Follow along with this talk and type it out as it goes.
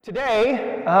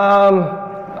Today,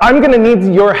 I'm going to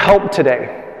need your help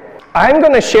today. I'm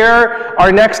going to share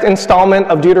our next installment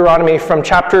of Deuteronomy from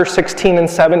chapter 16 and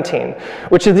 17,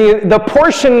 which is the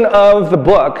portion of the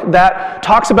book that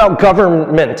talks about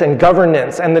government and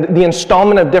governance and the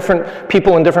installment of different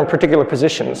people in different particular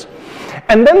positions.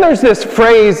 And then there's this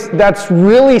phrase that's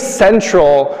really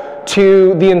central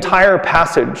to the entire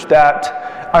passage that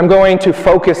I'm going to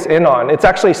focus in on. It's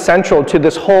actually central to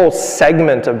this whole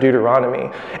segment of Deuteronomy,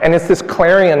 and it's this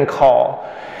clarion call.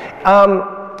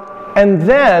 And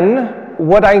then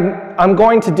what I'm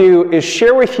going to do is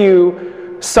share with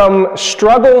you some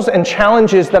struggles and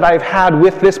challenges that I've had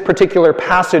with this particular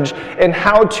passage and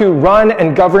how to run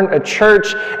and govern a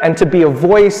church and to be a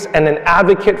voice and an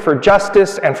advocate for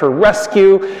justice and for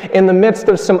rescue in the midst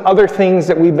of some other things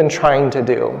that we've been trying to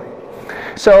do.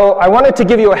 So I wanted to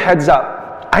give you a heads up.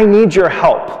 I need your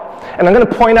help. And I'm going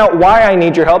to point out why I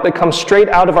need your help. It comes straight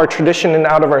out of our tradition and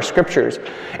out of our scriptures.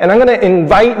 And I'm going to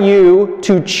invite you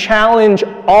to challenge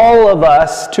all of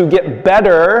us to get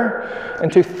better and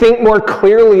to think more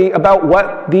clearly about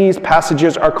what these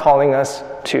passages are calling us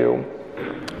to.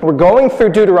 We're going through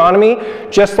Deuteronomy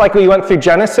just like we went through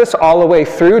Genesis all the way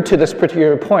through to this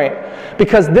particular point,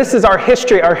 because this is our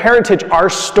history, our heritage, our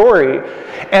story.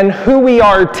 And who we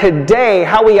are today,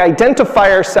 how we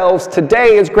identify ourselves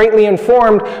today, is greatly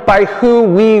informed by who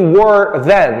we were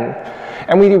then.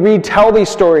 And we retell these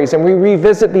stories and we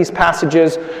revisit these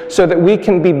passages so that we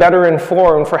can be better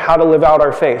informed for how to live out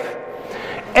our faith.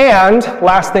 And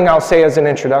last thing I'll say as an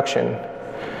introduction,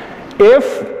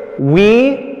 if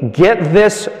we get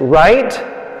this right,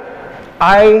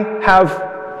 I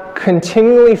have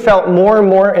continually felt more and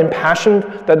more impassioned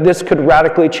that this could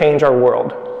radically change our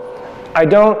world. I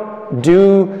don't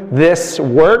do this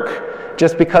work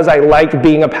just because I like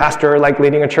being a pastor or like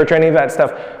leading a church or any of that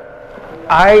stuff.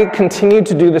 I continue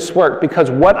to do this work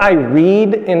because what I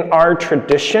read in our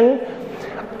tradition,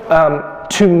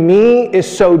 to me, is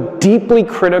so deeply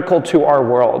critical to our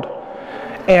world.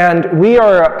 And we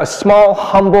are a small,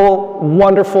 humble,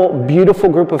 wonderful, beautiful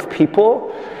group of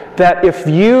people that if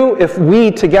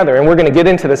we together, and we're going to get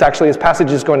into this actually, this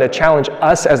passage is going to challenge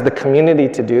us as the community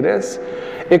to do this,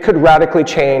 it could radically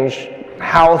change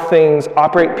how things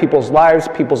operate, people's lives,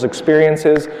 people's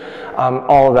experiences,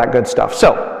 all of that good stuff.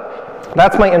 So,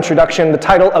 that's my introduction. The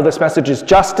title of this message is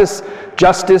Justice,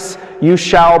 Justice You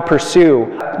Shall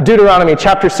Pursue. Deuteronomy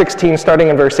chapter 16, starting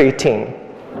in verse 18.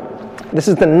 This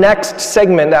is the next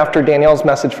segment after Danielle's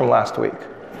message from last week.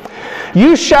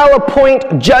 You shall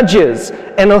appoint judges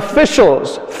and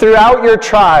officials throughout your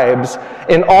tribes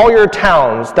in all your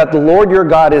towns that the Lord your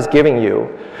God is giving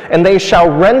you, and they shall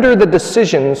render the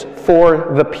decisions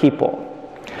for the people.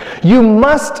 You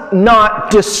must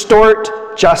not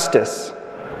distort justice.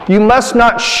 You must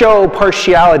not show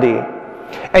partiality,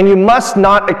 and you must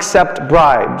not accept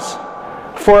bribes.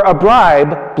 For a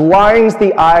bribe blinds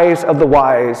the eyes of the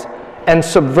wise and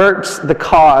subverts the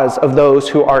cause of those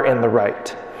who are in the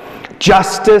right.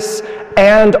 Justice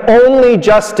and only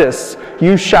justice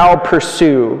you shall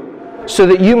pursue, so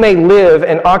that you may live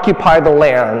and occupy the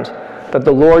land that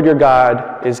the Lord your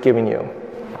God is giving you.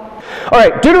 All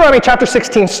right, Deuteronomy chapter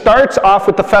 16 starts off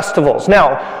with the festivals.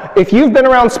 Now, if you've been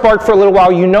around Spark for a little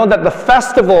while, you know that the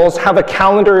festivals have a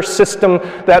calendar system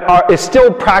that is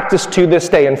still practiced to this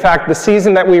day. In fact, the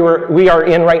season that we are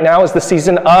in right now is the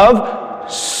season of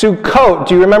Sukkot.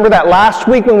 Do you remember that last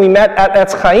week when we met at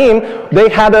Etz Chaim, they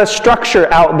had a structure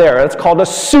out there. It's called a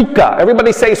sukkah.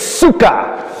 Everybody say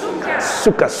sukkah.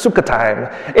 Sukkah time.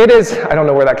 It is, I don't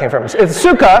know where that came from.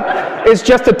 Sukkah is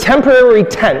just a temporary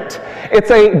tent.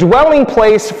 It's a dwelling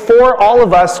place for all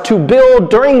of us to build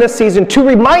during this season to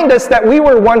remind us that we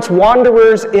were once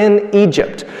wanderers in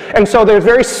Egypt. And so there's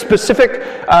very specific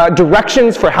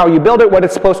directions for how you build it, what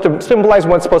it's supposed to symbolize,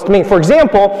 what it's supposed to mean. For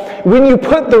example, when you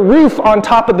put the roof on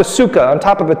top of the sukkah, on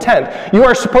top of the tent, you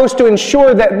are supposed to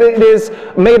ensure that it is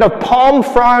made of palm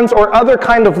fronds or other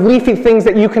kind of leafy things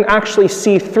that you can actually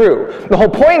see through. The whole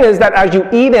point is that as you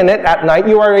eat in it at night,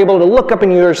 you are able to look up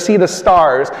and you see the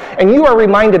stars, and you are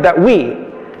reminded that we,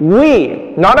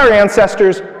 not our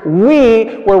ancestors,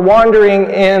 we were wandering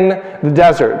in the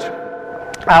desert,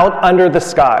 out under the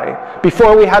sky,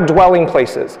 before we had dwelling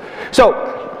places.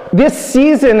 So this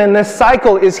season and this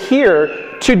cycle is here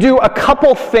to do a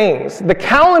couple things. The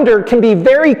calendar can be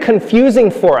very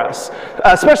confusing for us,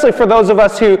 especially for those of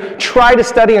us who try to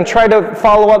study and try to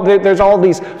follow up. There's all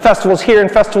these festivals here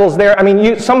and festivals there. I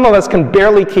mean, some of us can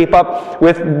barely keep up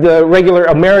with the regular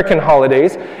American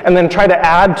holidays and then try to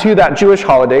add to that Jewish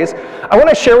holidays. I want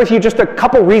to share with you just a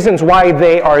couple reasons why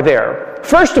they are there.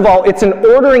 First of all, it's an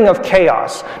ordering of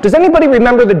chaos. Does anybody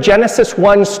remember the Genesis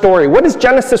 1 story? What is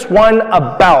Genesis 1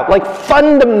 about? Like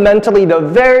fundamentally, the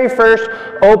very first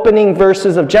opening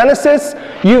verses of Genesis,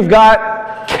 you've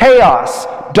got chaos,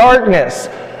 darkness.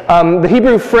 The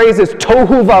Hebrew phrase is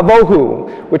tohu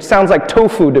vavohu, which sounds like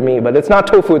tofu to me, but it's not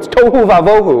tofu, it's tohu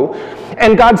vavohu.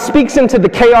 And God speaks into the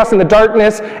chaos and the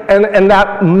darkness and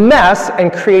that mess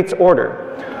and creates order.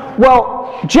 Well,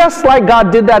 just like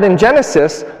God did that in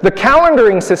Genesis, the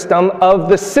calendaring system of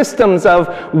the systems of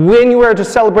when you are to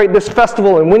celebrate this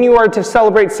festival and when you are to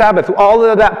celebrate Sabbath, all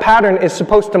of that pattern is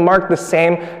supposed to mark the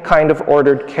same kind of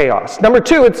ordered chaos. Number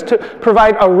two, it's to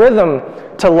provide a rhythm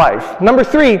to life. Number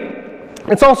three,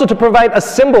 it's also to provide a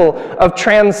symbol of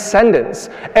transcendence.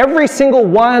 Every single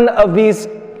one of these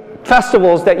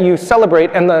festivals that you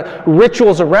celebrate and the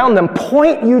rituals around them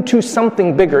point you to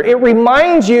something bigger. It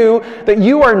reminds you that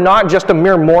you are not just a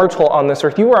mere mortal on this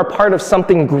earth. You are a part of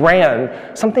something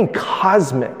grand, something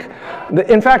cosmic.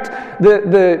 In fact,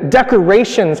 the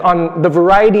decorations on the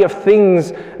variety of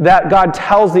things that God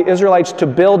tells the Israelites to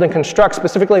build and construct,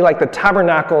 specifically like the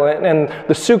tabernacle and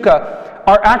the sukkah,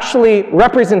 are actually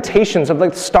representations of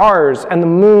the stars and the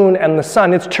moon and the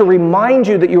sun. It's to remind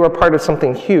you that you are part of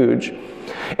something huge.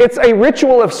 It's a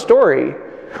ritual of story.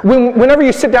 Whenever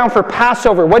you sit down for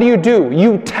Passover, what do?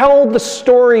 You tell the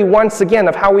story once again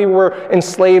of how we were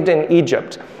enslaved in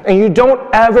Egypt. And you don't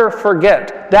ever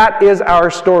forget. That is our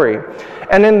story.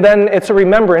 And then it's a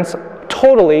remembrance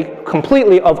totally,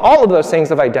 completely of all of those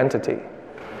things of identity.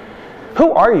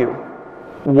 Who are you?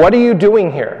 What are you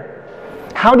doing here?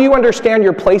 How do you understand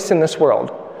your place in this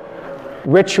world?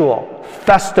 Ritual,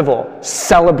 festival,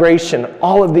 celebration,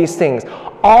 all of these things.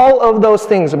 All of those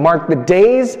things mark the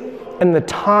days and the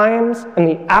times and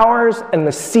the hours and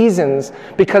the seasons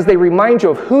because they remind you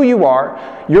of who you are,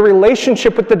 your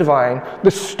relationship with the divine,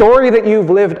 the story that you've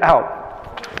lived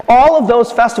out. All of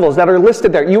those festivals that are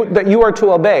listed there, that you are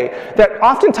to obey, that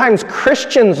oftentimes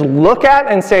Christians look at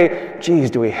and say, geez,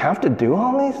 do we have to do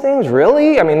all these things?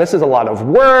 Really? I mean, this is a lot of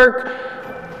work.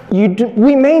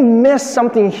 We may miss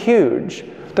something huge.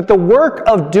 That the work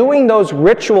of doing those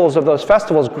rituals of those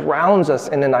festivals grounds us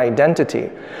in an identity.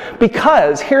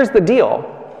 Because here's the deal.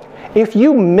 If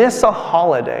you miss a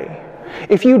holiday,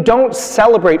 if you don't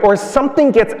celebrate or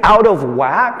something gets out of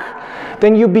whack,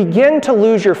 then you begin to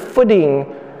lose your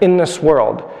footing in this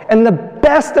world. And the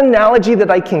best analogy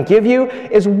that I can give you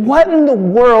is what in the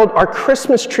world are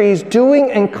Christmas trees doing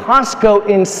in Costco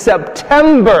in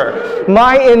September?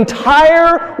 My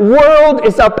entire world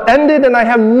is upended and I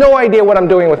have no idea what I'm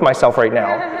doing with myself right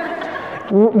now.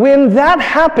 When that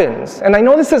happens, and I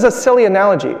know this is a silly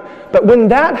analogy, but when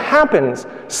that happens,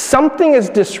 something is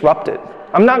disrupted.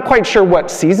 I'm not quite sure what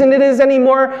season it is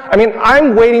anymore. I mean,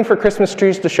 I'm waiting for Christmas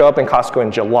trees to show up in Costco in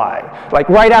July, like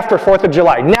right after 4th of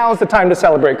July. Now's the time to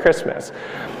celebrate Christmas.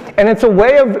 And it's a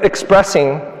way of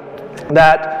expressing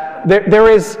that there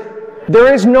is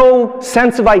no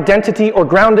sense of identity or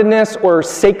groundedness or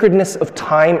sacredness of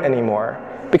time anymore.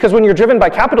 Because when you're driven by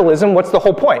capitalism, what's the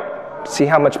whole point? See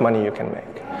how much money you can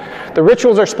make. The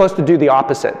rituals are supposed to do the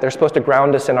opposite. They're supposed to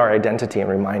ground us in our identity and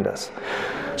remind us.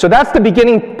 So that's the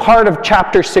beginning part of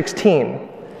chapter 16.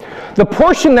 The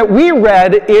portion that we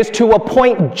read is to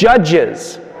appoint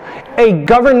judges, a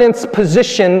governance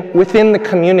position within the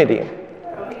community.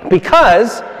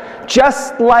 Because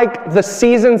just like the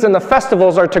seasons and the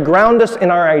festivals are to ground us in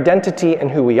our identity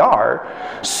and who we are,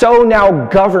 so now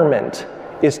government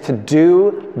is to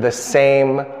do the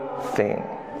same thing.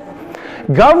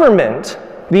 Government,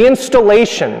 the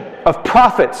installation of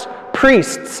prophets,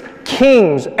 priests,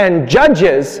 kings, and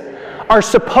judges are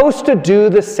supposed to do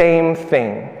the same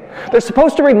thing. They're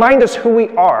supposed to remind us who we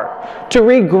are, to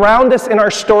reground us in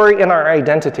our story and our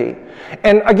identity.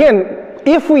 And again,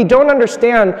 if we don't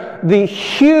understand the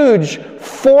huge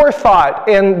forethought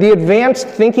and the advanced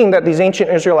thinking that these ancient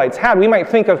Israelites had, we might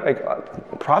think of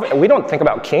prophet. We don't think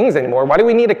about kings anymore. Why do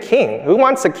we need a king? Who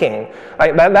wants a king?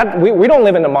 We don't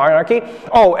live in a monarchy.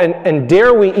 Oh, and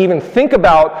dare we even think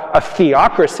about a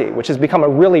theocracy, which has become a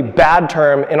really bad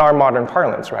term in our modern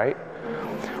parlance, right?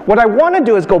 What I want to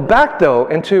do is go back, though,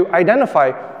 and to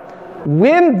identify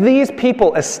when these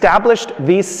people established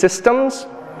these systems,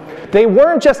 they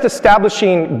weren't just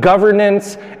establishing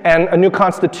governance and a new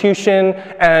constitution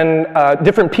and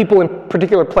different people in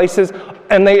particular places,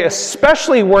 and they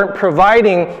especially weren't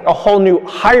providing a whole new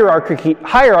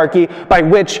hierarchy by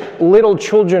which little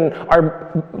children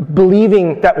are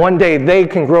believing that one day they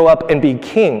can grow up and be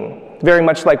king. Very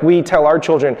much like we tell our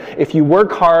children, if you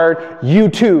work hard, you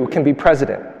too can be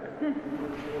president.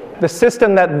 The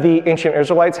system that the ancient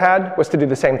Israelites had was to do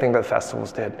the same thing that the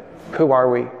festivals did. Who are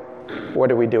we?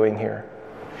 What are we doing here?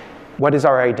 What is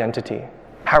our identity?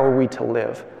 How are we to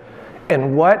live?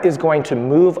 And what is going to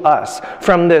move us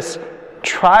from this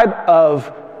tribe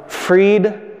of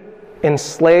freed,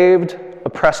 enslaved,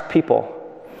 oppressed people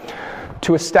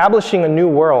to establishing a new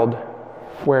world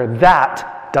where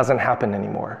that doesn't happen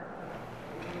anymore?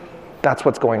 That's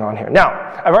what's going on here.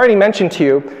 Now, I've already mentioned to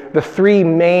you the three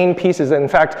main pieces. In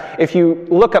fact, if you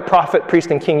look at prophet,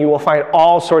 priest, and king, you will find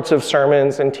all sorts of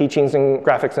sermons and teachings and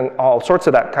graphics and all sorts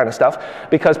of that kind of stuff,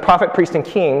 because prophet, priest, and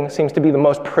king seems to be the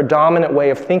most predominant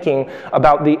way of thinking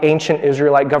about the ancient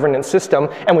Israelite governance system,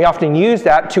 and we often use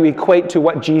that to equate to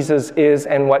what Jesus is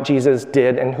and what Jesus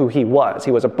did and who he was.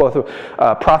 He was both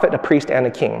a prophet, a priest, and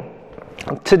a king.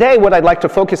 Today, what I'd like to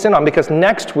focus in on, because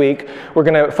next week we're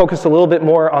going to focus a little bit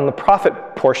more on the prophet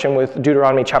portion with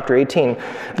Deuteronomy chapter 18.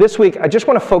 This week, I just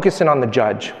want to focus in on the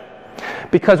judge,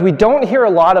 because we don't hear a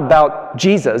lot about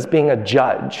Jesus being a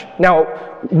judge. Now,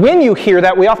 when you hear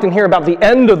that, we often hear about the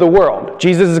end of the world.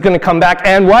 Jesus is going to come back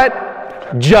and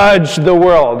what? Judge the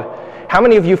world. How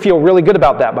many of you feel really good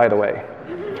about that, by the way?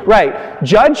 Right.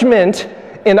 Judgment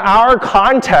in our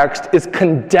context is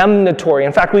condemnatory.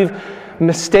 In fact, we've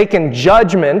mistaken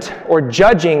judgment or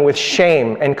judging with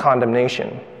shame and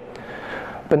condemnation,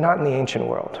 but not in the ancient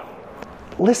world.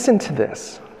 Listen to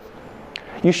this.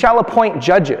 You shall appoint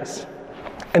judges,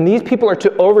 and these people are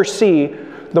to oversee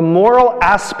the moral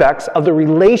aspects of the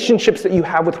relationships that you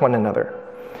have with one another.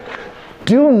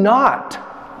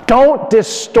 Don't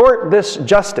distort this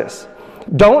justice.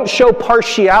 Don't show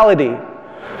partiality.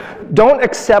 Don't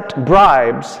accept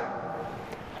bribes.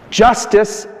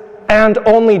 Justice and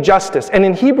only justice. And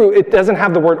in Hebrew, it doesn't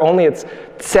have the word only, it's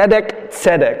tzedek,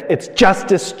 tzedek. It's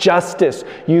justice, justice.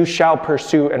 You shall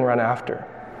pursue and run after.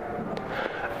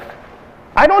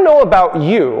 I don't know about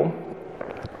you,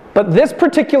 but this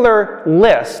particular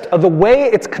list of the way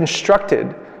it's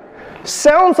constructed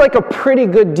sounds like a pretty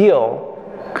good deal,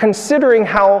 considering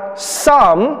how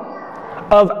some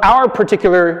of our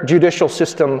particular judicial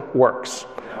system works.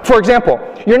 For example,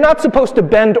 you're not supposed to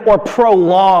bend or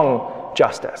prolong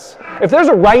justice. If there's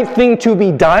a right thing to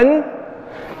be done,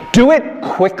 do it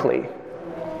quickly.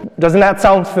 Doesn't that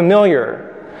sound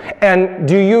familiar? And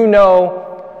do you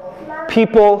know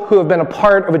people who have been a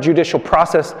part of a judicial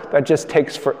process that just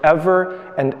takes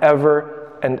forever and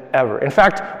ever and ever? In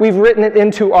fact, we've written it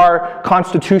into our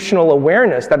constitutional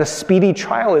awareness that a speedy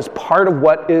trial is part of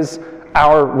what is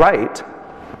our right.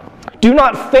 Do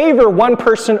not favor one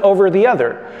person over the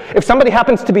other. If somebody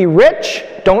happens to be rich,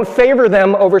 don't favor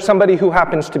them over somebody who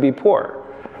happens to be poor.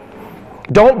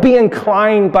 Don't be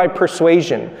inclined by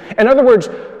persuasion. In other words,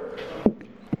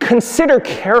 consider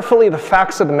carefully the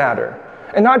facts of the matter,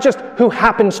 and not just who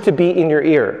happens to be in your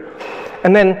ear.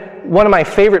 And then one of my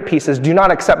favorite pieces, do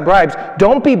not accept bribes.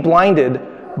 Don't be blinded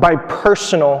by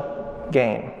personal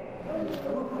gain.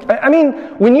 I mean,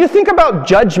 when you think about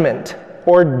judgment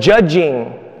or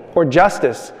judging or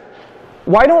justice,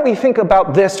 why don't we think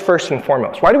about this first and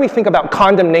foremost? Why do we think about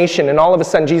condemnation and all of a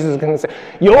sudden Jesus is going to say,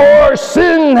 your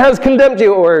sin has condemned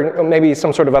you, or maybe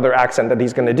some sort of other accent that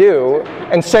he's going to do,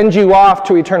 and send you off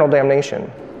to eternal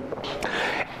damnation?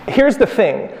 Here's the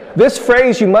thing. This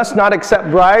phrase, you must not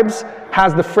accept bribes,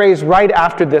 has the phrase right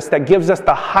after this that gives us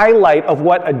the highlight of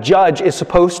what a judge is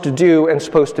supposed to do and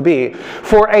supposed to be.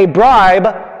 For a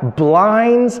bribe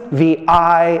blinds the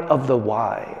eye of the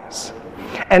wise,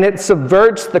 and it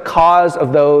subverts the cause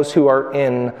of those who are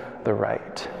in the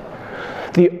right.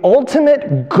 The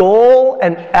ultimate goal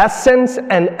and essence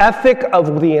and ethic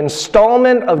of the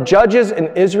installment of judges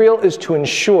in Israel is to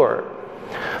ensure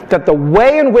that the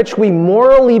way in which we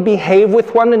morally behave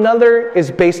with one another is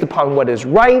based upon what is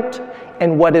right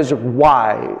and what is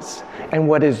wise and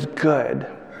what is good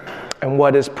and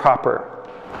what is proper.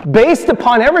 Based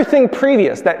upon everything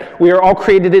previous, that we are all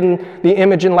created in the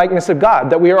image and likeness of God,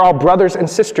 that we are all brothers and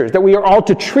sisters, that we are all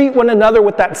to treat one another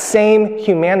with that same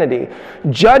humanity.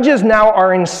 Judges now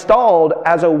are installed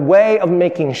as a way of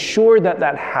making sure that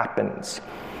that happens,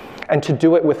 and to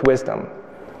do it with wisdom.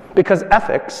 Because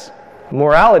ethics,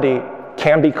 morality,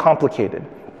 can be complicated.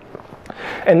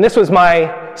 And this was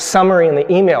my summary in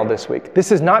the email this week.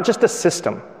 This is not just a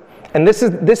system. And this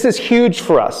is huge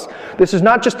for us. This is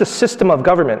not just a system of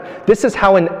government. This is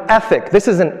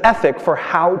an ethic for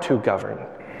how to govern.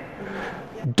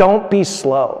 Don't be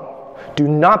slow. Do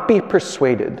not be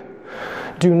persuaded.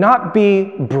 Do not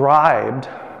be bribed.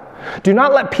 Do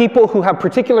not let people who have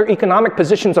particular economic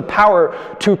positions of power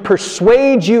to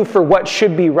persuade you for what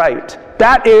should be right.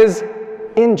 That is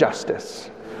injustice.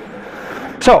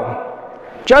 So,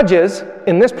 judges,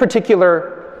 in this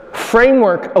particular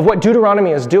framework of what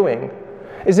Deuteronomy is doing,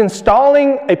 is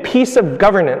installing a piece of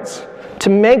governance to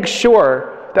make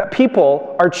sure that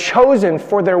people are chosen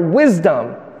for their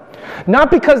wisdom. Not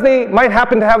because they might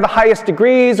happen to have the highest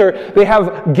degrees or they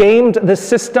have gamed the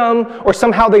system or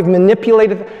somehow they've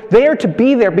manipulated. They are to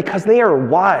be there because they are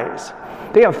wise.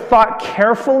 They have thought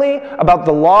carefully about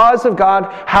the laws of God,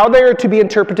 how they are to be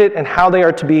interpreted, and how they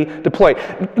are to be deployed.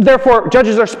 Therefore,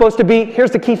 judges are supposed to be,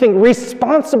 here's the key thing,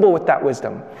 responsible with that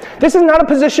wisdom. This is not a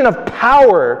position of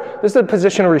power. This is a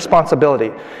position of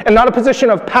responsibility. And not a position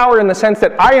of power in the sense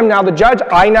that I am now the judge,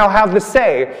 I now have the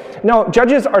say. No,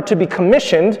 judges are to be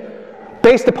commissioned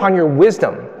based upon your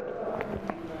wisdom.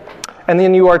 And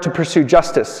then you are to pursue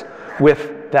justice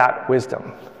with that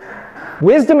wisdom.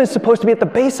 Wisdom is supposed to be at the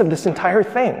base of this entire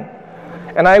thing.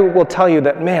 And I will tell you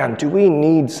that, man, do we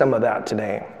need some of that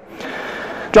today.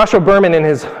 Joshua Berman, in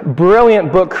his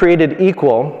brilliant book, Created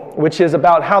Equal, which is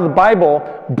about how the Bible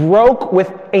broke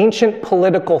with ancient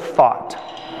political thought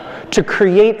to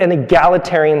create an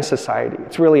egalitarian society.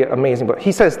 It's really an amazing book.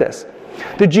 He says this: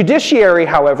 the judiciary,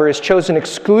 however, is chosen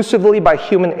exclusively by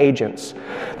human agents.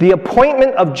 The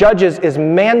appointment of judges is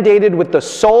mandated with the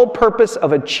sole purpose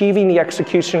of achieving the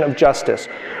execution of justice,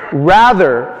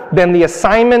 rather than the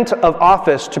assignment of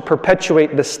office to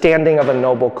perpetuate the standing of a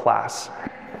noble class.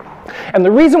 And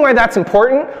the reason why that's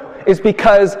important is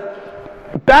because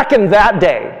back in that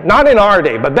day, not in our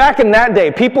day, but back in that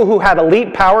day, people who had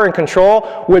elite power and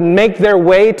control would make their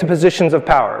way to positions of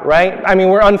power, right? I mean,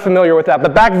 we're unfamiliar with that.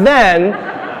 But back then,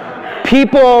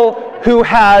 people who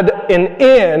had an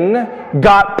in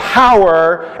got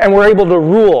power and were able to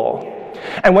rule.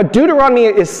 And what Deuteronomy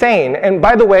is saying, and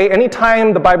by the way,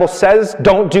 anytime the Bible says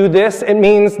don't do this, it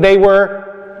means they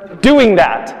were doing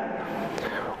that.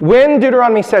 When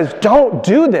Deuteronomy says don't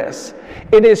do this,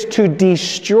 it is to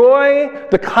destroy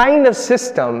the kind of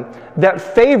system that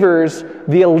favors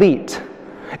the elite.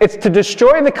 It's to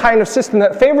destroy the kind of system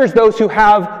that favors those who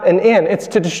have an in. It's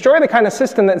to destroy the kind of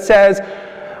system that says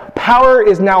power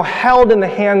is now held in the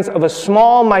hands of a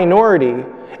small minority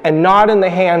and not in the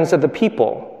hands of the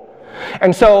people.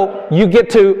 And so you get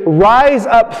to rise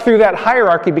up through that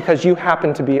hierarchy because you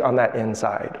happen to be on that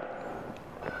inside.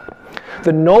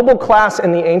 The noble class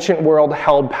in the ancient world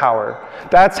held power.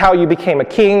 That's how you became a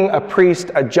king, a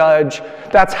priest, a judge.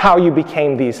 That's how you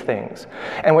became these things.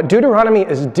 And what Deuteronomy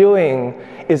is doing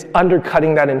is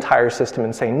undercutting that entire system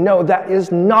and saying, no, that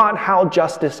is not how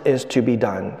justice is to be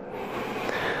done.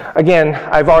 Again,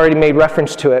 I've already made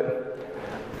reference to it.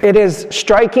 It is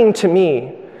striking to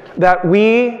me that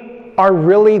we are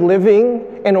really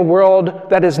living in a world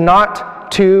that is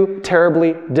not too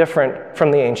terribly different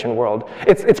from the ancient world.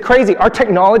 It's crazy. Our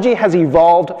technology has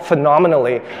evolved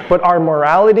phenomenally, but our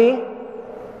morality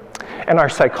and our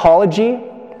psychology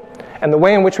and the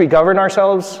way in which we govern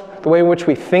ourselves, the way in which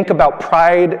we think about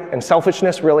pride and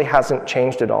selfishness really hasn't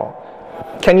changed at all.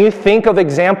 Can you think of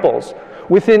examples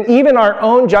within even our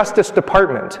own Justice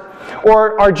Department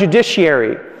or our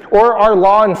judiciary or our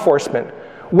law enforcement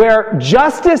where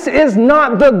justice is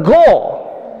not the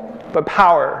goal, but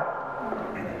power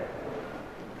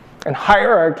and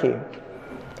hierarchy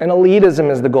and elitism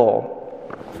is the goal?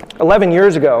 11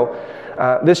 years ago,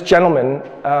 this gentleman,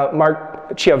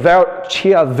 Mark Chiaverini,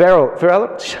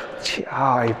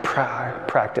 I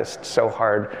practiced so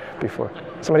hard before.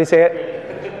 Somebody say it?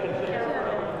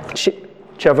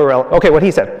 Chiaverini. Okay, what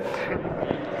he said.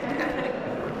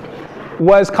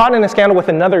 Was caught in a scandal with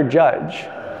another judge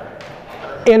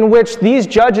in which these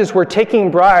judges were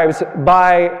taking bribes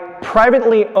by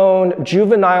privately owned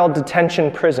juvenile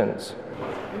detention prisons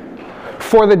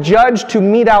for the judge to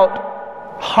mete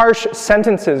out harsh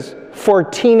sentences for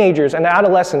teenagers and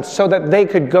adolescents so that they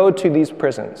could go to these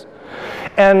prisons.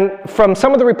 And from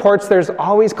some of the reports, there's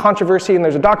always controversy, and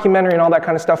there's a documentary and all that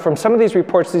kind of stuff. From some of these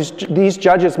reports, these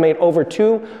judges made over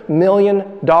 $2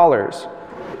 million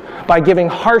by giving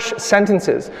harsh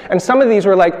sentences. And some of these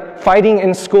were like fighting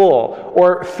in school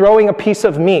or throwing a piece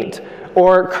of meat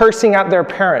or cursing at their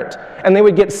parent. And they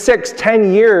would get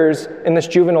 6-10 years in this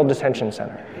juvenile detention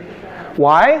center.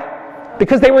 Why?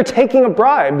 Because they were taking a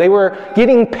bribe. They were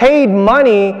getting paid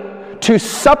money to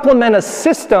supplement a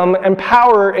system and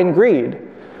power and greed.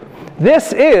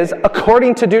 This is,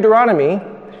 according to Deuteronomy,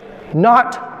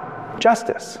 not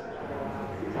justice.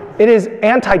 It is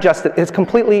anti-justice. It's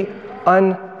completely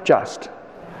unjust.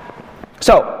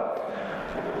 So,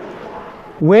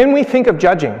 when we think of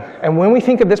judging, and when we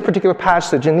think of this particular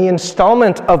passage in the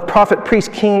installment of prophet,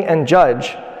 priest, king, and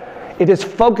judge, it is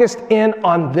focused in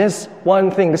on this one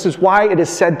thing. This is why it is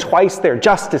said twice there,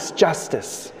 justice,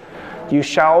 justice. You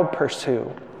shall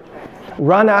pursue.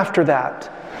 Run after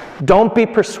that. Don't be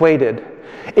persuaded.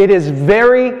 It is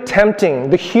very tempting.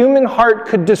 The human heart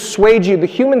could dissuade you. The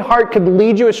human heart could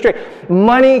lead you astray.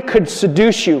 Money could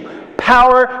seduce you.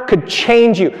 Power could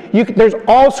change you. There's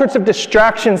all sorts of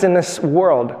distractions in this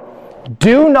world.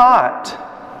 Do not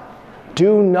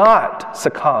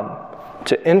succumb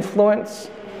to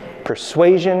influence,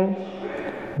 persuasion,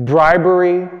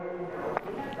 bribery.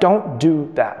 Don't do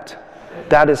that.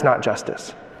 That is not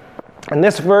justice. And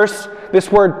this verse,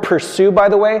 this word pursue, by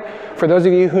the way, for those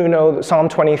of you who know Psalm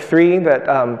 23,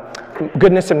 that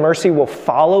goodness and mercy will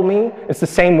follow me, it's the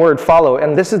same word follow.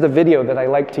 And this is the video that I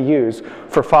like to use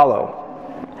for follow.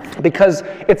 Because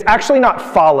it's actually not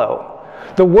follow.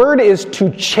 The word is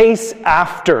to chase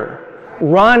after,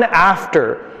 run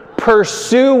after,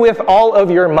 pursue with all of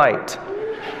your might.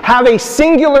 Have a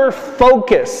singular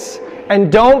focus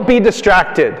and don't be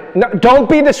distracted. No, don't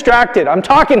be distracted. I'm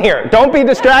talking here. Don't be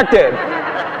distracted.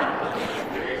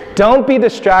 Don't be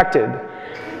distracted.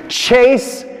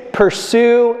 Chase,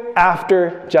 pursue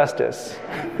after justice.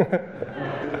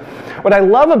 What I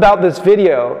love about this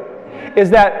video is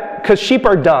that, because sheep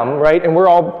are dumb, right? And we're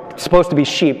all supposed to be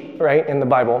sheep, right, in the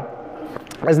Bible,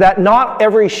 is that not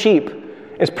every sheep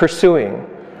is pursuing,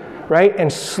 right?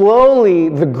 And slowly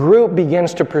the group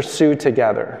begins to pursue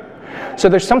together. So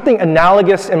there's something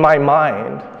analogous in my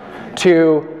mind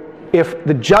to, if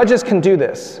the judges can do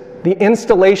this, the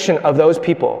installation of those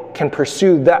people can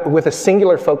pursue that with a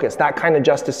singular focus, that kind of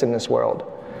justice in this world,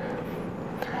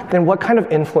 then what kind of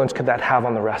influence could that have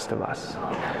on the rest of us?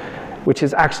 Which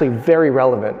is actually very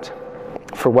relevant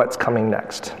for what's coming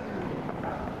next.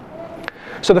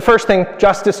 So the first thing,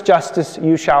 justice, justice,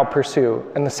 you shall pursue.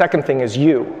 And the second thing is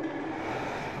you.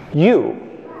 You.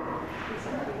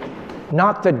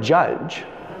 Not the judge.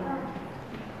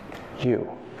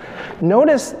 You.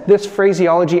 Notice this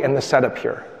phraseology and the setup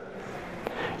here.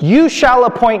 You shall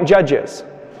appoint judges.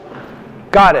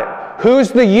 Got it. Who's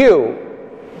the you?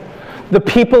 The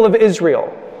people of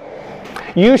Israel.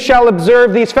 You shall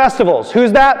observe these festivals.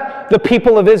 Who's that? The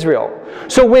people of Israel.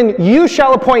 So when you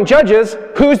shall appoint judges,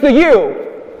 who's the you?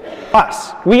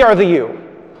 Us. We are the you.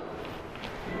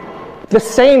 The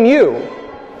same you.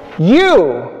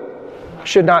 You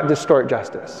should not distort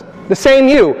justice. The same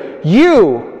you.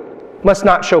 You must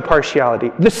not show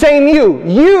partiality. The same you.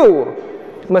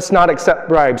 You must not accept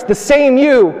bribes. The same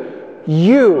you.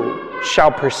 You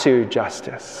shall pursue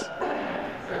justice.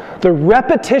 The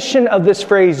repetition of this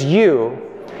phrase, you,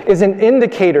 is an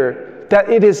indicator that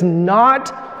it is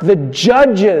not the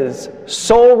judge's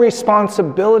sole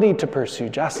responsibility to pursue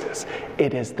justice.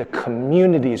 It is the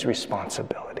community's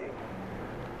responsibility.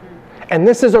 And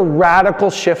this is a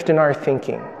radical shift in our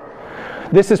thinking.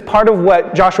 This is part of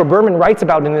what Joshua Berman writes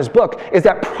about in his book, is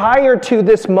that prior to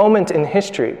this moment in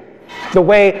history, the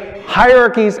way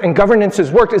hierarchies and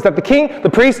governances worked is that the king, the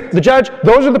priest, the judge,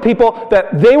 those are the people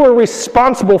that they were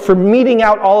responsible for meting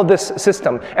out all of this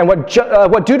system. And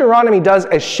what Deuteronomy does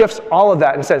is shifts all of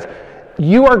that and says,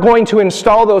 you are going to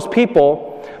install those people,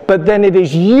 but then it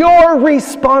is your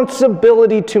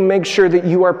responsibility to make sure that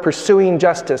you are pursuing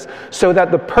justice so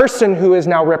that the person who is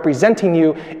now representing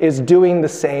you is doing the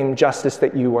same justice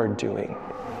that you are doing.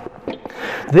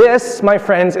 This, my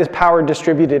friends, is power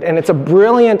distributed, and it's a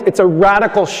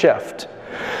radical shift.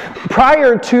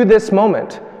 Prior to this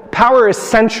moment, power is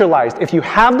centralized. If you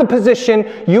have the position,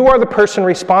 you are the person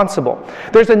responsible.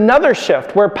 There's another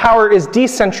shift where power is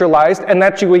decentralized, and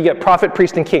that's where you get prophet,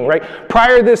 priest, and king, right?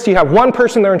 Prior to this, you have one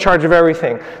person, they're in charge of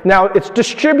everything. Now, it's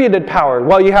distributed power.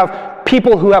 Well, you have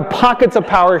people who have pockets of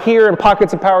power here, and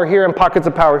pockets of power here, and pockets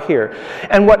of power here.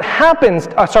 And what happens,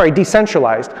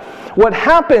 decentralized. What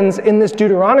happens in this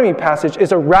Deuteronomy passage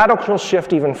is a radical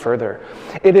shift even further.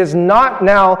 It is not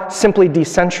now simply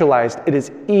decentralized, it is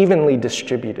evenly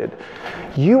distributed.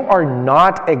 You are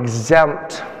not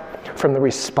exempt from the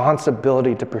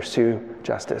responsibility to pursue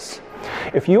justice.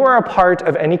 If you are a part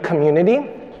of any community,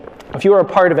 if you are a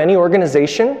part of any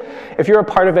organization, if you're a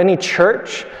part of any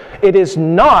church, it is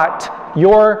not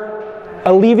your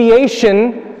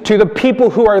alleviation to the people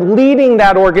who are leading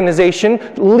that organization,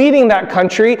 leading that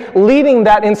country, leading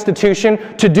that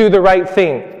institution to do the right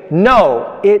thing.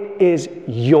 No, it is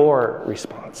your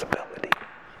responsibility.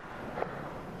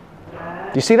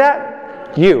 Do you see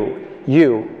that?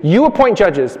 You appoint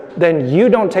judges, then you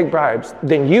don't take bribes,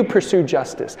 then you pursue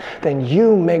justice, then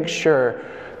you make sure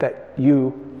that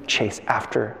you chase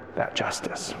after that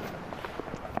justice.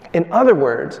 In other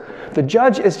words, the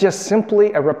judge is just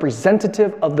simply a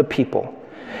representative of the people.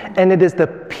 And it is the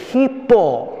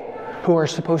people who are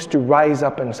supposed to rise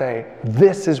up and say,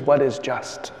 this is what is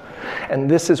just,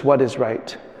 and this is what is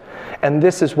right, and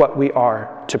this is what we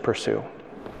are to pursue.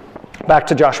 Back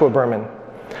to Joshua Berman.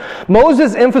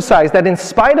 Moses emphasized that in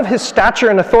spite of his stature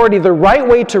and authority, the right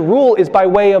way to rule is by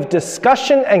way of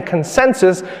discussion and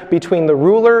consensus between the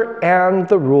ruler and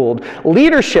the ruled.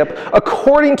 Leadership,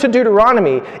 according to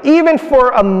Deuteronomy, even for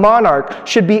a monarch,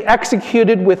 should be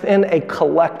executed within a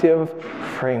collective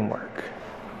framework.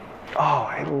 Oh,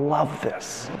 I love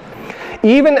this.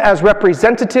 Even as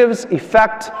representatives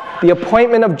effect the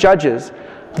appointment of judges,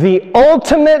 the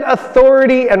ultimate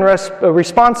authority and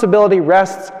responsibility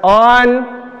rests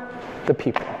on the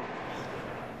people,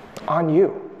 on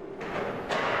you.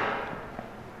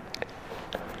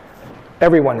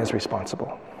 Everyone is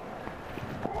responsible.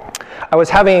 I was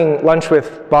having lunch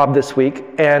with Bob this week,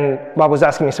 and Bob was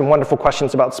asking me some wonderful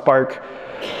questions about Spark.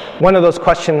 One of those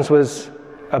questions was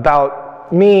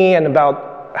about me and about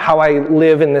how I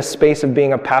live in this space of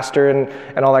being a pastor and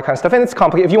all that kind of stuff. And it's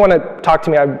complicated. If you want to talk to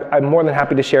me, I'm more than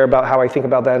happy to share about how I think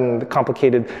about that and the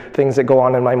complicated things that go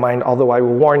on in my mind, although I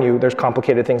will warn you, there's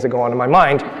complicated things that go on in my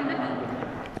mind.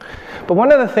 But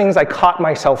one of the things I caught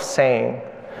myself saying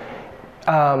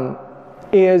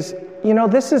is,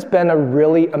 this has been a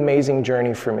really amazing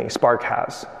journey for me, Spark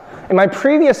has. In my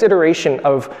previous iteration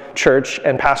of church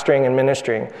and pastoring and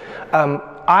ministering,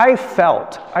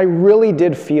 I really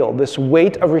did feel this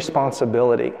weight of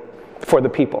responsibility for the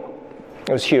people.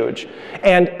 It was huge.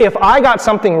 And if I got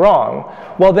something wrong,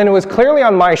 well, then it was clearly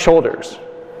on my shoulders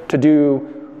to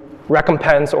do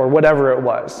recompense or whatever it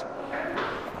was.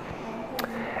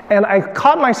 And I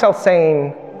caught myself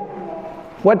saying,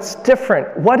 what's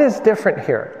different? What is different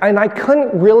here? And I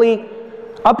couldn't really,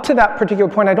 up to that particular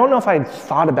point, I don't know if I had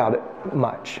thought about it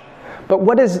much. But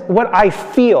what I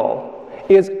feel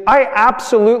is I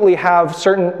absolutely have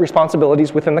certain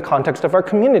responsibilities within the context of our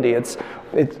community. It's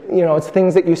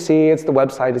things that you see, it's the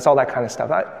website, it's all that kind of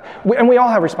stuff. And we all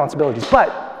have responsibilities.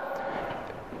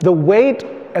 But the weight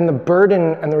and the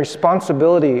burden and the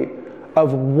responsibility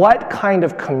of what kind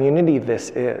of community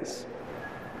this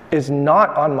is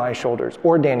not on my shoulders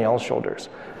or Danielle's shoulders.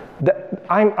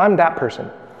 I'm that person,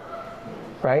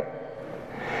 right?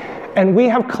 And we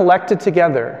have collected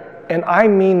together, and I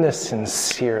mean this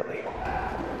sincerely.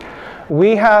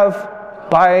 We have,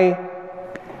 by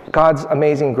God's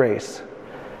amazing grace,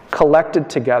 collected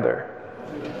together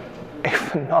a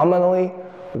phenomenally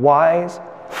wise,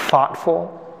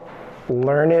 thoughtful,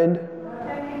 learned,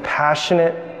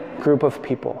 passionate group of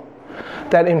people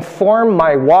that inform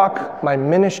my walk, my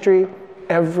ministry,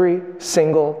 every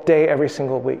single day, every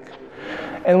single week.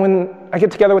 And when I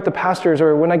get together with the pastors,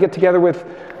 or when I get together with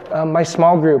my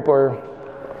small group,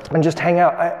 and just hang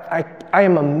out, I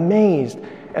am amazed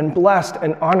and blessed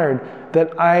and honored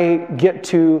that I get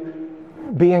to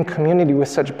be in community with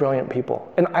such brilliant people.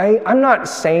 And I'm not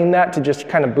saying that to just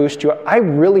kind of boost you up. I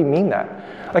really mean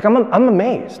that. Like, I'm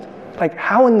amazed. Like,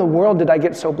 how in the world did I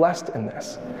get so blessed in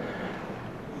this?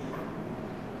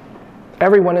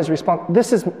 Everyone is responsible.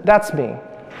 That's me.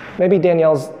 Maybe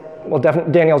Danielle's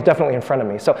definitely in front of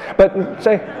me. So, but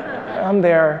say, I'm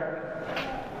there,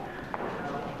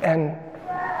 and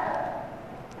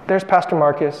there's Pastor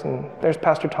Marcus, and there's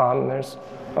Pastor Tom, and there's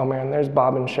Omer, and there's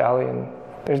Bob and Shally, and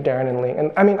there's Darren and Lee.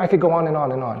 And I mean, I could go on and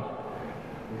on and on.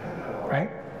 Right?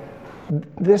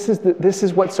 This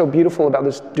is what's so beautiful about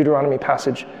this Deuteronomy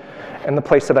passage and the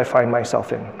place that I find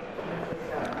myself in.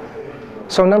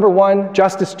 So number one,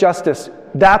 justice.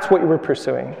 That's what you were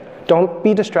pursuing. Don't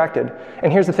be distracted.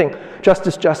 And here's the thing,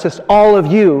 justice, all of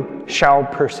you shall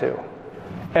pursue.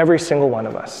 Every single one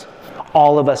of us.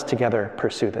 All of us together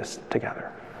pursue this together.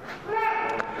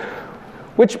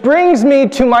 Which brings me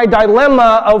to my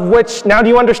dilemma of which, now do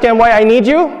you understand why I need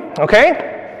you? Okay?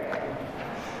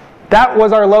 That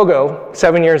was our logo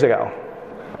 7 years ago.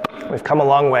 We've come a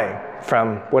long way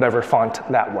from whatever font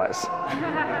that was.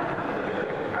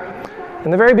 In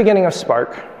the very beginning of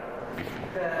Spark,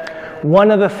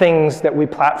 one of the things that we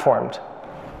platformed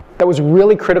that was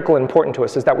really critical and important to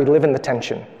us is that we live in the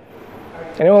tension.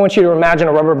 And I want you to imagine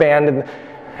a rubber band,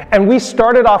 and we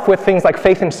started off with things like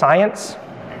faith and science,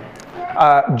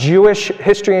 Jewish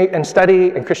history and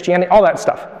study and Christianity, all that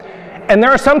stuff. And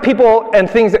there are some people and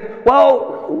things that,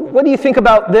 well, what do you think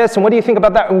about this and what do you think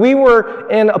about that? And we were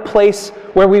in a place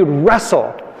where we would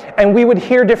wrestle and we would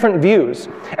hear different views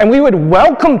and we would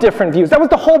welcome different views. That was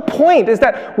the whole point, is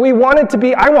that I wanted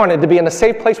to be in a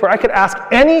safe place where I could ask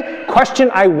any question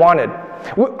I wanted.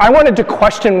 I wanted to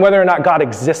question whether or not God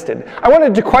existed. I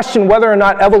wanted to question whether or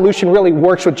not evolution really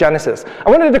works with Genesis. I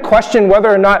wanted to question whether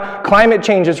or not climate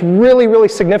change is really, really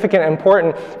significant and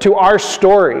important to our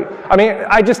story. I mean,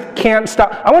 I just can't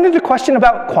stop. I wanted to question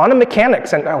about quantum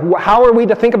mechanics and how are we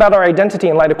to think about our identity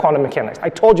in light of quantum mechanics. I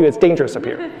told you it's dangerous up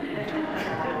here.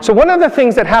 So one of the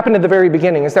things that happened at the very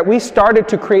beginning is that we started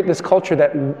to create this culture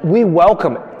that we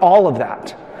welcome all of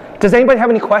that. Does anybody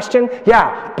have any question?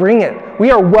 Yeah, bring it.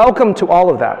 We are welcome to all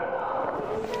of that.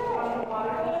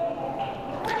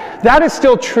 That is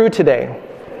still true today.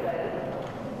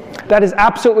 That is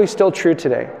absolutely still true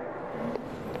today.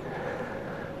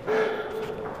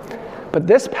 But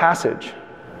this passage,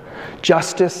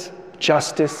 justice,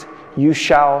 justice, you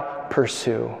shall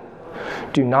pursue.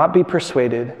 Do not be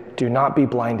persuaded, do not be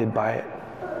blinded by it,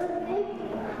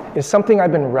 is something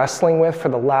I've been wrestling with for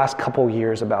the last couple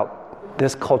years about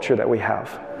this culture that we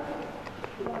have.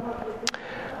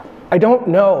 I don't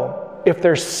know if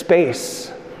there's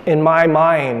space in my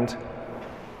mind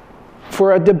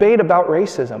for a debate about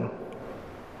racism.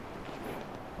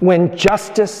 When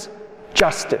justice,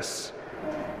 justice,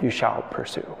 you shall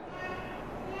pursue.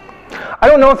 I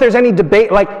don't know if there's any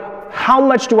debate, like how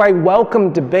much do I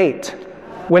welcome debate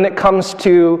when it comes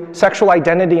to sexual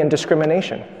identity and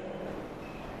discrimination?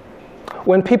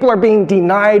 When people are being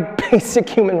denied basic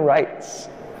human rights?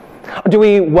 Do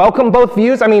we welcome both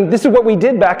views? I mean, this is what we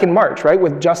did back in March, right,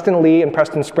 with Justin Lee and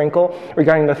Preston Sprinkle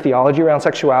regarding the theology around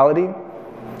sexuality.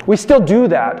 We still do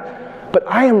that, but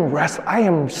I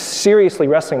am seriously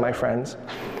wrestling, my friends.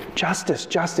 Justice,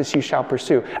 justice you shall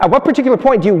pursue. At what particular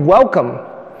point do you welcome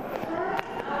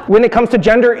when it comes to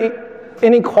gender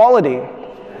inequality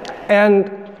and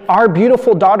our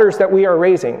beautiful daughters that we are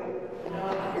raising?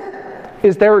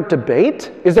 Is there a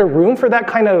debate? Is there room for that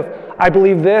kind of, I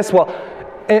believe this? Well,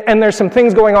 and there's some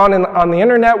things going on the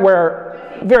internet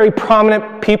where very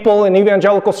prominent people in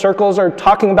evangelical circles are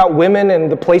talking about women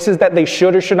and the places that they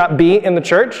should or should not be in the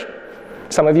church.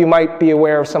 Some of you might be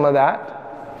aware of some of that.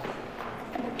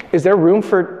 Is there room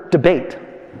for debate?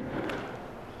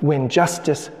 When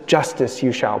justice, justice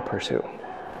you shall pursue.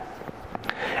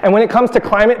 And when it comes to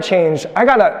climate change, I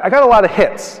got a lot of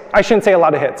hits. I shouldn't say a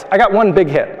lot of hits. I got one big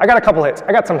hit. I got a couple hits.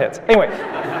 I got some hits. Anyway.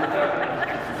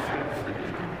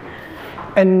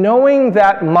 And knowing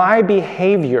that my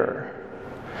behavior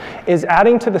is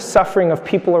adding to the suffering of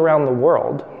people around the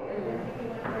world,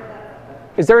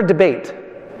 is there a debate?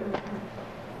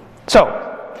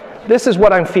 So, this is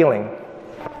what I'm feeling.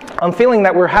 I'm feeling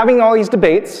that we're having all these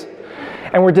debates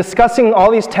and we're discussing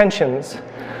all these tensions,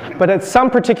 but at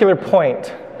some particular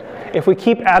point, if we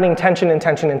keep adding tension and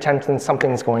tension and tension,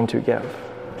 something's going to give.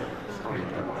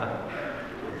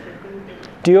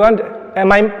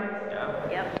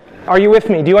 Are you with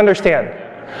me? Do you understand?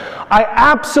 I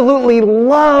absolutely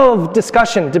love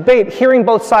discussion, debate, hearing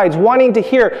both sides, wanting to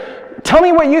hear. Tell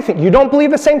me what you think. You don't believe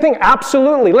the same thing?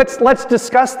 Absolutely. Let's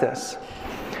discuss this.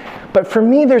 But for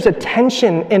me, there's a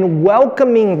tension in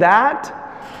welcoming that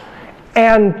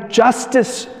and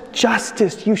justice,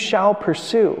 justice you shall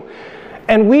pursue.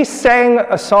 And we sang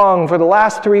a song for the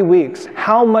last 3 weeks.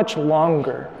 How much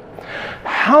longer?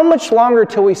 How much longer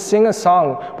till we sing a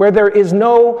song where there is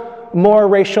no more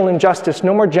racial injustice,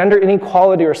 no more gender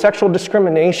inequality or sexual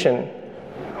discrimination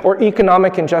or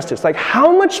economic injustice? Like,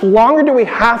 how much longer do we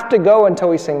have to go until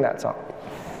we sing that song?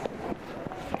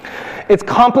 It's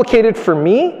complicated for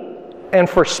me and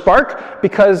for Spark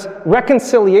because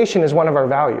reconciliation is one of our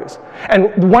values.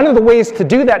 And one of the ways to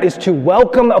do that is to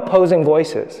welcome opposing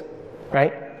voices,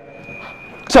 right?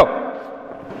 So,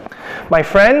 my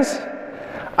friends,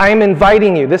 I am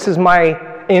inviting you. This is my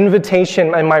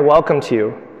invitation and my welcome to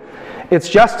you. It's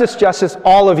justice, justice,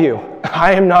 all of you.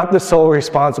 I am not the sole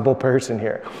responsible person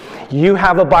here. You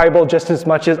have a Bible just as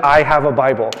much as I have a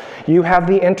Bible. You have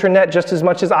the internet just as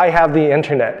much as I have the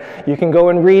internet. You can go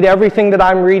and read everything that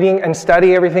I'm reading and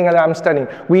study everything that I'm studying.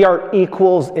 We are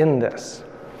equals in this.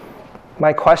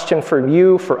 My question for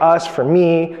you, for us, for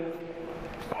me,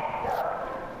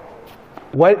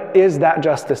 what is that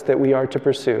justice that we are to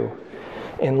pursue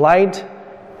in light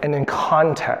and in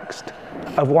context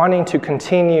of wanting to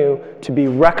continue to be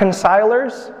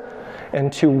reconcilers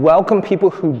and to welcome people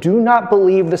who do not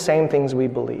believe the same things we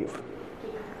believe?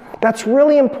 That's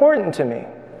really important to me.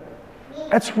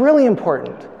 That's really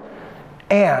important.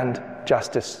 And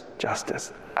justice,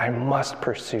 justice. I must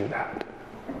pursue that.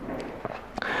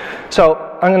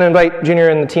 So I'm going to invite Junior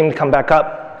and the team to come back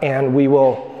up, and we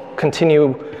will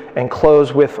continue and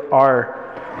close with our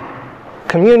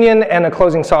communion and a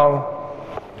closing song.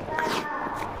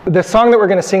 The song that we're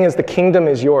going to sing is "The Kingdom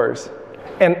Is Yours."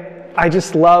 And I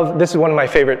just love, this is one of my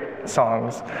favorite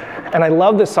songs. And I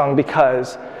love this song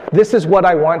because this is what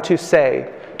I want to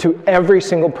say to every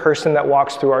single person that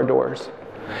walks through our doors.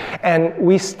 And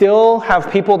we still have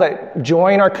people that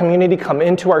join our community, come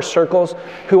into our circles,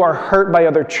 who are hurt by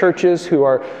other churches, who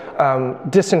are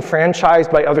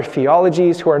disenfranchised by other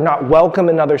theologies, who are not welcome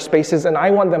in other spaces. And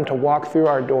I want them to walk through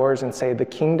our doors and say, the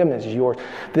kingdom is yours.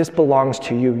 This belongs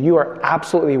to you. You are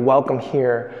absolutely welcome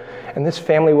here. And this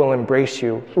family will embrace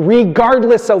you,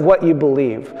 regardless of what you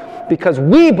believe, because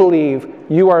we believe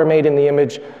you are made in the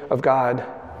image of God,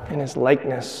 in his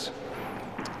likeness.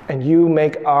 And you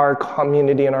make our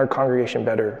community and our congregation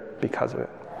better because of it.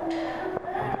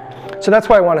 So that's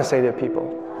what I want to say to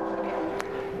people.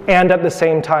 And at the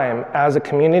same time, as a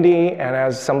community and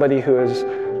as somebody who is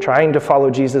trying to follow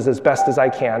Jesus as best as I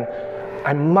can,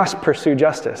 I must pursue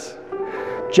justice.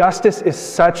 Justice is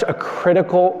such a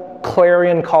critical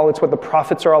clarion call. It's what the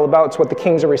prophets are all about. It's what the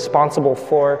kings are responsible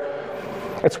for.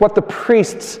 It's what the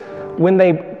priests, when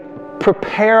they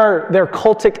prepare their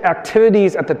cultic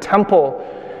activities at the temple,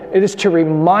 it is to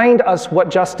remind us what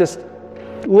justice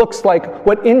looks like,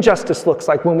 what injustice looks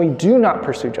like when we do not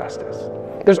pursue justice.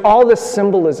 There's all this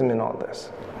symbolism in all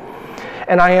this.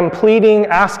 And I am pleading,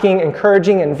 asking,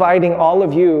 encouraging, inviting all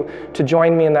of you to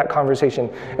join me in that conversation.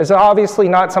 It's obviously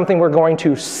not something we're going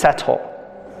to settle.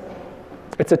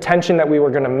 It's a tension that we were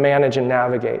going to manage and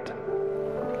navigate.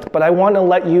 But I want to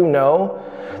let you know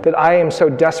that I am so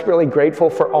desperately grateful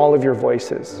for all of your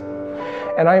voices.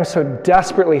 And I am so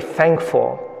desperately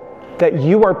thankful that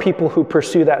you are people who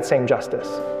pursue that same justice.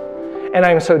 And I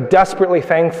am so desperately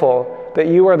thankful that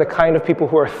you are the kind of people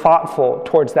who are thoughtful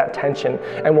towards that tension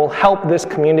and will help this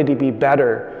community be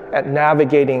better at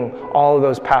navigating all of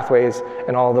those pathways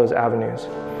and all of those avenues.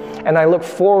 And I look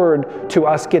forward to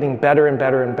us getting better and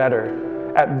better and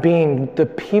better at being the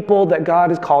people that God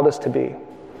has called us to be.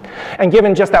 And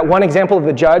given just that one example of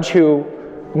the judge who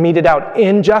meted out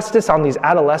injustice on these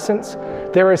adolescents,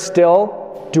 there is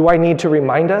still, do I need to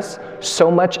remind us,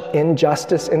 so much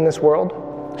injustice in this world?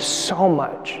 So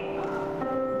much.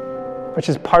 Which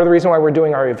is part of the reason why we're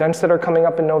doing our events that are coming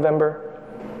up in November.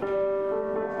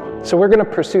 So we're going to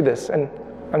pursue this, and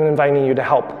I'm inviting you to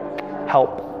help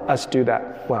us do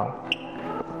that well.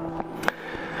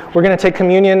 We're going to take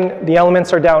communion. The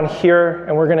elements are down here,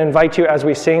 and we're going to invite you as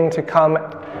we sing to come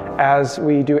as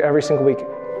we do every single week.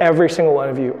 Every single one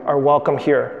of you are welcome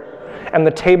here. And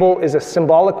the table is a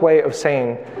symbolic way of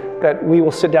saying that we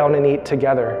will sit down and eat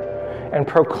together and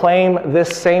proclaim this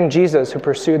same Jesus who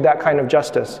pursued that kind of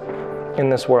justice in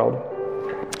this world.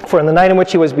 For in the night in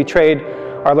which he was betrayed,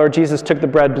 our Lord Jesus took the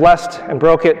bread, blessed and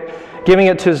broke it, giving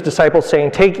it to his disciples,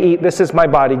 saying, "Take, eat, this is my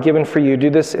body given for you. Do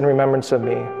this in remembrance of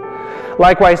me."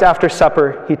 Likewise, after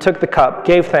supper, he took the cup,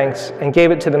 gave thanks, and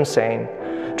gave it to them, saying,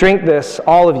 "Drink this,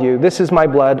 all of you. This is my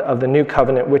blood of the new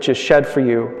covenant, which is shed for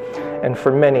you and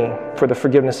for many for the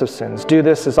forgiveness of sins. Do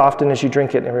this as often as you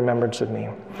drink it in remembrance of me."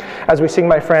 As we sing,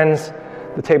 my friends,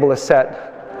 the table is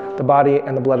set, the body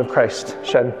and the blood of Christ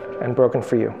shed and broken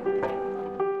for you.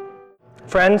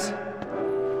 Friends,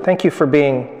 thank you for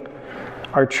being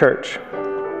our church.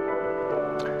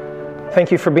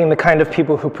 Thank you for being the kind of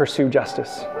people who pursue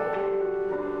justice.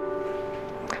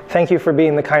 Thank you for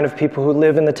being the kind of people who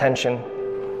live in the tension,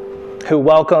 who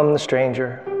welcome the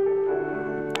stranger,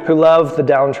 who love the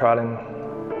downtrodden.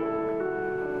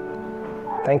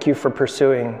 Thank you for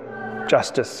pursuing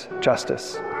justice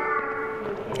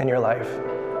in your life.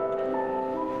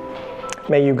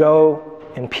 May you go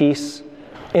in peace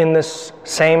in this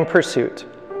same pursuit.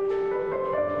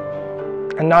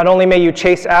 And not only may you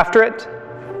chase after it,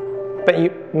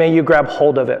 but may you grab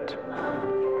hold of it.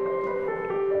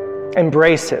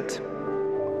 Embrace it.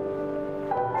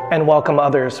 And welcome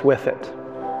others with it.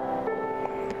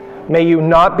 May you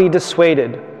not be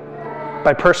dissuaded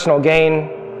by personal gain,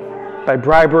 by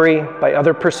bribery, by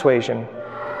other persuasion.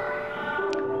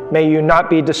 May you not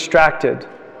be distracted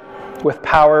with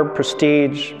power,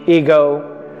 prestige,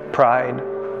 ego, pride,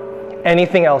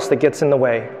 anything else that gets in the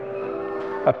way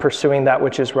of pursuing that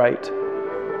which is right.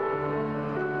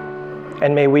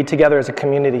 And may we together as a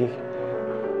community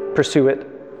pursue it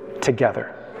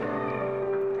together.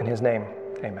 In his name,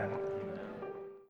 amen.